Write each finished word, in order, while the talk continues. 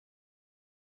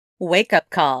Wake-up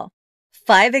call.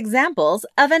 5 examples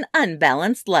of an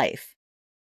unbalanced life.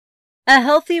 A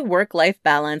healthy work-life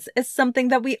balance is something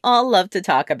that we all love to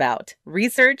talk about,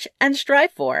 research, and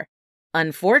strive for.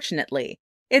 Unfortunately,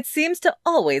 it seems to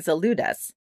always elude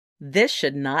us. This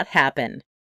should not happen.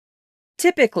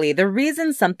 Typically, the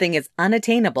reason something is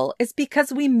unattainable is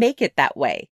because we make it that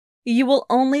way. You will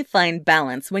only find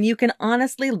balance when you can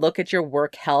honestly look at your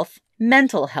work health,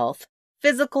 mental health,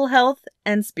 physical health,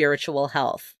 and spiritual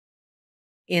health.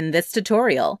 In this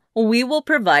tutorial, we will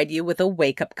provide you with a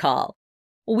wake-up call.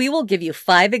 We will give you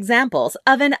 5 examples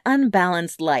of an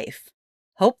unbalanced life.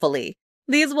 Hopefully,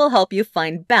 these will help you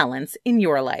find balance in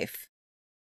your life.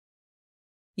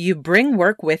 You bring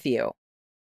work with you.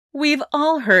 We've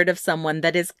all heard of someone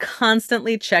that is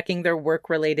constantly checking their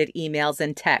work-related emails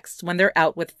and texts when they're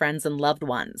out with friends and loved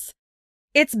ones.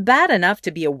 It's bad enough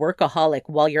to be a workaholic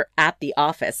while you're at the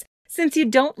office, since you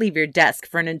don't leave your desk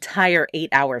for an entire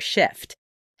 8-hour shift.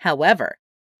 However,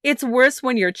 it's worse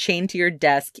when you're chained to your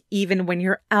desk even when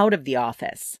you're out of the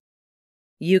office.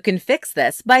 You can fix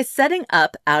this by setting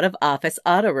up out-of-office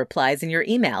auto-replies in your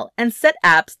email and set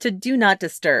apps to Do Not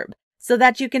Disturb so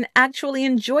that you can actually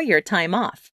enjoy your time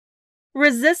off.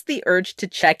 Resist the urge to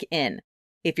check in.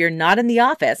 If you're not in the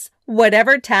office,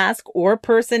 whatever task or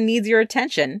person needs your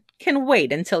attention can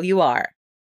wait until you are.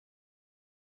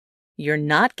 You're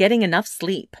not getting enough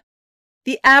sleep.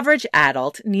 The average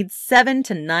adult needs 7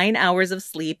 to 9 hours of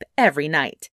sleep every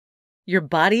night. Your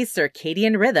body's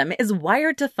circadian rhythm is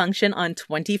wired to function on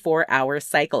 24-hour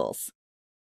cycles.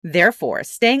 Therefore,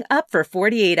 staying up for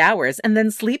 48 hours and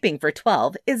then sleeping for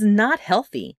 12 is not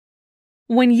healthy.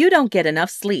 When you don't get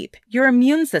enough sleep, your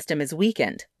immune system is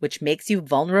weakened, which makes you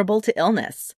vulnerable to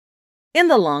illness. In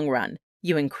the long run,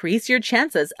 you increase your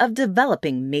chances of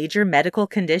developing major medical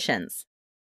conditions.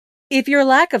 If your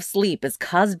lack of sleep is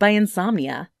caused by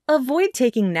insomnia, avoid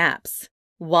taking naps.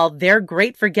 While they're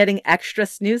great for getting extra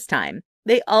snooze time,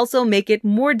 they also make it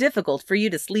more difficult for you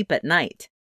to sleep at night.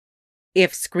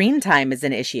 If screen time is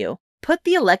an issue, put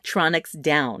the electronics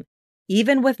down.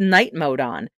 Even with night mode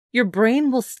on, your brain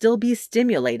will still be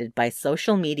stimulated by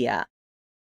social media.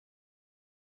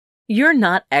 You're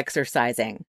not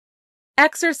exercising.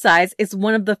 Exercise is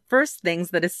one of the first things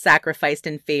that is sacrificed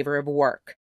in favor of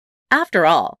work. After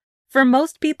all, for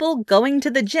most people, going to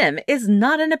the gym is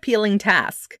not an appealing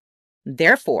task.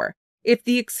 Therefore, if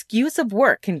the excuse of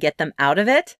work can get them out of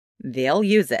it, they'll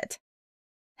use it.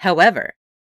 However,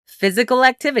 physical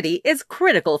activity is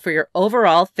critical for your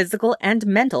overall physical and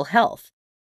mental health.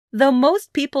 Though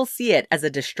most people see it as a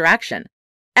distraction,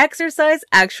 exercise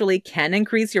actually can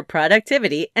increase your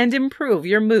productivity and improve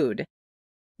your mood.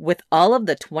 With all of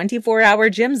the 24-hour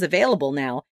gyms available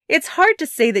now, it's hard to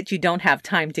say that you don't have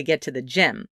time to get to the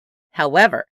gym.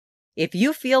 However, if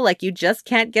you feel like you just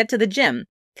can't get to the gym,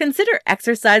 consider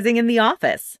exercising in the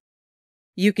office.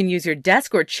 You can use your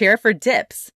desk or chair for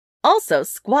dips. Also,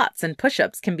 squats and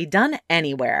push-ups can be done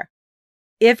anywhere.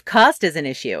 If cost is an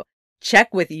issue,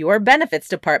 check with your benefits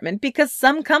department because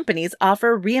some companies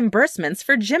offer reimbursements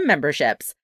for gym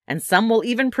memberships, and some will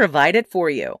even provide it for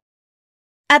you.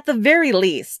 At the very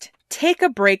least, take a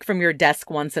break from your desk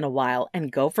once in a while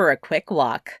and go for a quick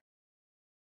walk.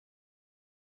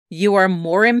 You are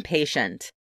more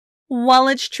impatient. While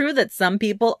it's true that some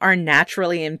people are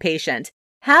naturally impatient,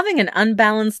 having an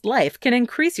unbalanced life can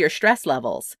increase your stress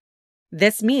levels.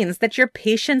 This means that your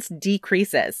patience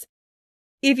decreases.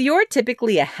 If you're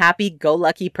typically a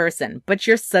happy-go-lucky person, but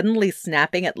you're suddenly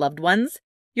snapping at loved ones,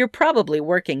 you're probably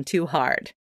working too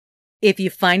hard. If you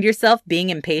find yourself being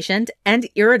impatient and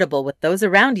irritable with those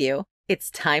around you, it's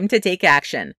time to take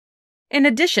action. In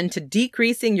addition to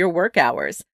decreasing your work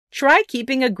hours, try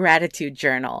keeping a gratitude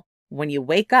journal. When you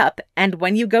wake up and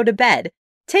when you go to bed,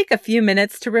 take a few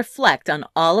minutes to reflect on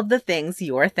all of the things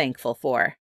you're thankful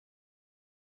for.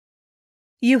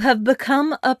 You have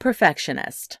become a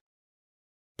perfectionist.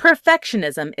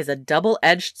 Perfectionism is a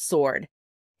double-edged sword.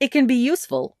 It can be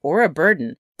useful or a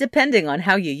burden, depending on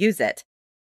how you use it.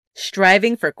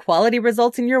 Striving for quality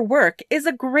results in your work is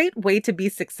a great way to be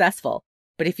successful,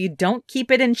 but if you don't keep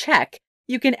it in check,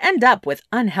 you can end up with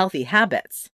unhealthy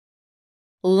habits.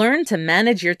 Learn to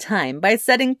manage your time by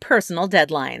setting personal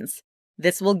deadlines.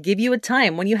 This will give you a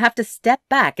time when you have to step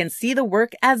back and see the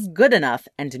work as good enough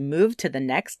and move to the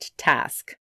next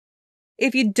task.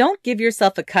 If you don't give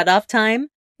yourself a cutoff time,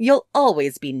 you'll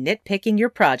always be nitpicking your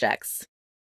projects.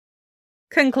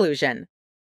 Conclusion.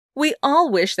 We all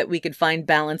wish that we could find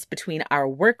balance between our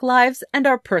work lives and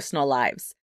our personal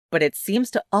lives, but it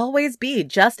seems to always be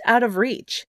just out of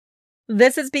reach.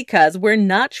 This is because we're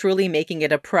not truly making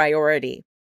it a priority.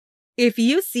 If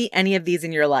you see any of these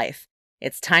in your life,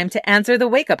 It's time to answer the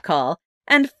wake-up call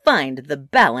and find the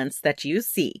balance that you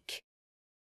seek.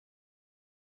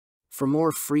 For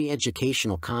more free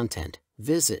educational content,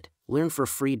 visit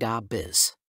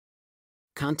learnforfree.biz.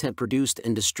 Content produced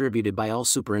and distributed by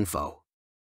AllSuperInfo.